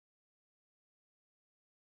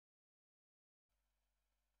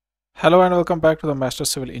Hello and welcome back to the Master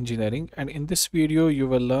Civil Engineering, and in this video you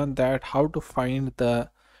will learn that how to find the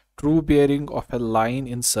true bearing of a line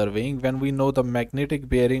in surveying when we know the magnetic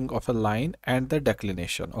bearing of a line and the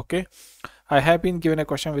declination. Okay, I have been given a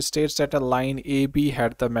question which states that a line AB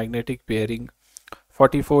had the magnetic bearing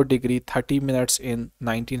 44 degree 30 minutes in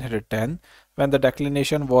 1910 when the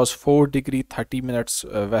declination was 4 degree 30 minutes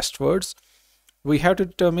westwards. We have to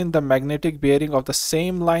determine the magnetic bearing of the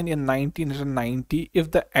same line in 1990 if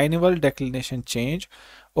the annual declination change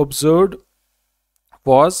observed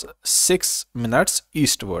was 6 minutes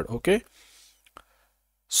eastward. Okay,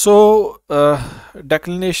 so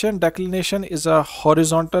declination is a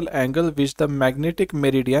horizontal angle which the magnetic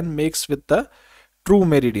meridian makes with the true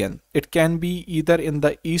meridian. It can be either in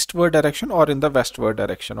the eastward direction or in the westward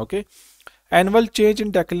direction. Okay, annual change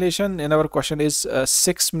in declination in our question is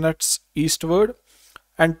 6 minutes eastward,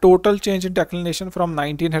 and total change in declination from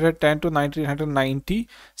 1910 to 1990,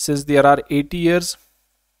 since there are 80 years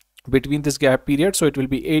between this gap period, so it will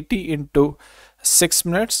be 80 into 6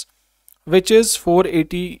 minutes, which is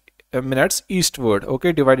 480 minutes eastward.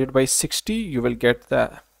 Okay, divided by 60, you will get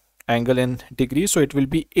the angle in degrees, so it will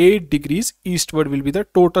be 8 degrees eastward will be the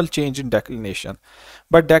total change in declination.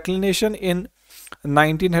 But declination in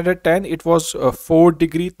 1910 it was 4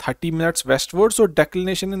 degree 30 minutes westward, so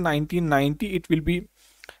declination in 1990 it will be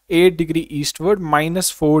 8 degree eastward minus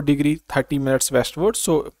 4 degree 30 minutes westward,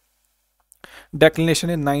 so declination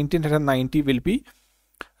in 1990 will be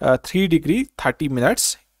 3 degree 30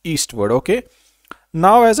 minutes eastward. Okay,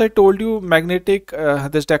 now as I told you, magnetic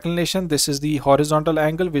this declination, this is the horizontal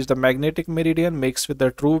angle which the magnetic meridian makes with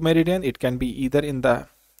the true meridian. It can be either in the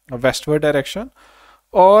westward direction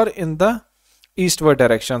or in the eastward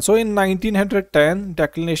direction. So in 1910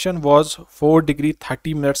 declination was 4 degree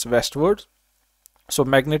 30 minutes westward, so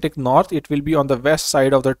magnetic north it will be on the west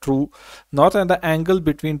side of the true north, and the angle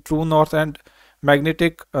between true north and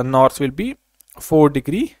magnetic north will be 4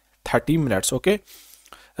 degree 30 minutes. Okay,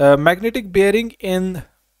 magnetic bearing in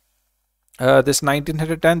this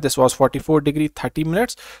 1910, this was 44 degree 30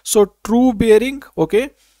 minutes. So true bearing,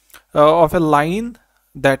 okay, of a line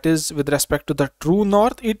that is with respect to the true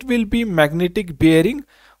north, it will be magnetic bearing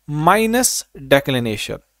minus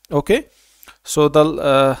declination. Okay, so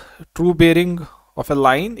the true bearing of a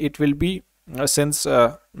line, it will be since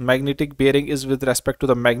magnetic bearing is with respect to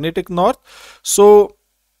the magnetic north, so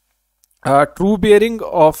true bearing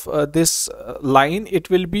of this line, it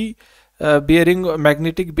will be bearing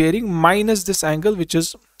magnetic bearing minus this angle which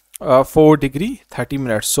is 4 degree 30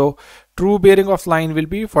 minutes. So true bearing of line will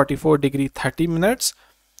be 44 degree 30 minutes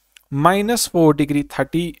minus 4 degree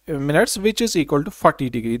 30 minutes, which is equal to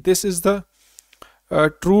 40 degree. This is the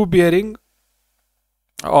true bearing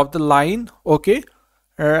of the line, okay,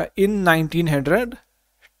 in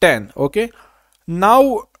 1910. Okay,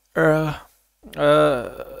 now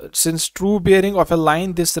since true bearing of a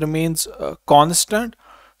line, this remains constant,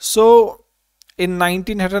 so in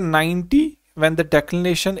 1990 when the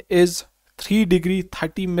declination is 3 degree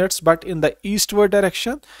 30 minutes but in the eastward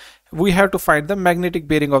direction, we have to find the magnetic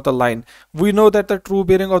bearing of the line. We know that the true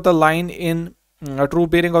bearing of the line in true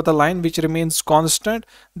bearing of the line which remains constant,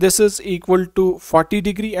 this is equal to 40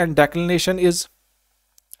 degree, and declination is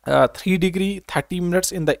 3 degree 30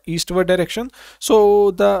 minutes in the eastward direction.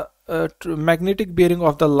 So the magnetic bearing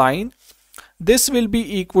of the line, this will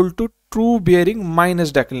be equal to true bearing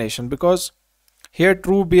minus declination, because here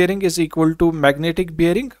true bearing is equal to magnetic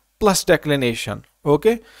bearing plus declination.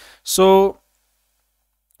 Okay, so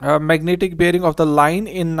magnetic bearing of the line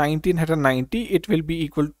in 1990, it will be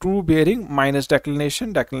equal to true bearing minus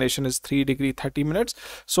declination. Declination is 3 degree 30 minutes,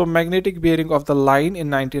 so magnetic bearing of the line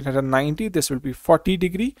in 1990, this will be 40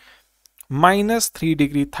 degree minus 3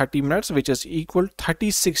 degree 30 minutes, which is equal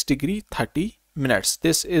 36 degree 30 minutes.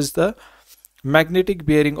 This is the magnetic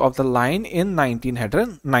bearing of the line in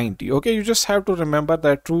 1990. Okay, you just have to remember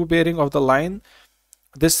that true bearing of the line,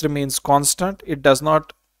 this remains constant, it does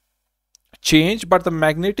not change, but the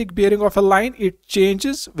magnetic bearing of a line, it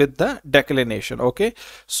changes with the declination. Okay,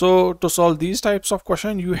 so to solve these types of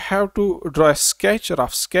questions, you have to draw a sketch,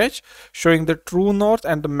 rough sketch showing the true north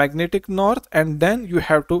and the magnetic north, and then you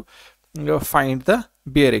have to find the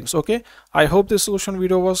bearings. Okay, I hope this solution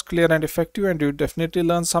video was clear and effective, and you definitely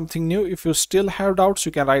learned something new. If you still have doubts,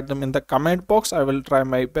 you can write them in the comment box. I will try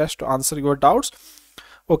my best to answer your doubts.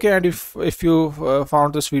 Okay, and if you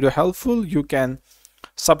found this video helpful, you can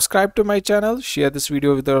subscribe to my channel, share this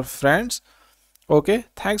video with your friends. Okay,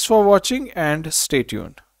 thanks for watching and stay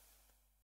tuned.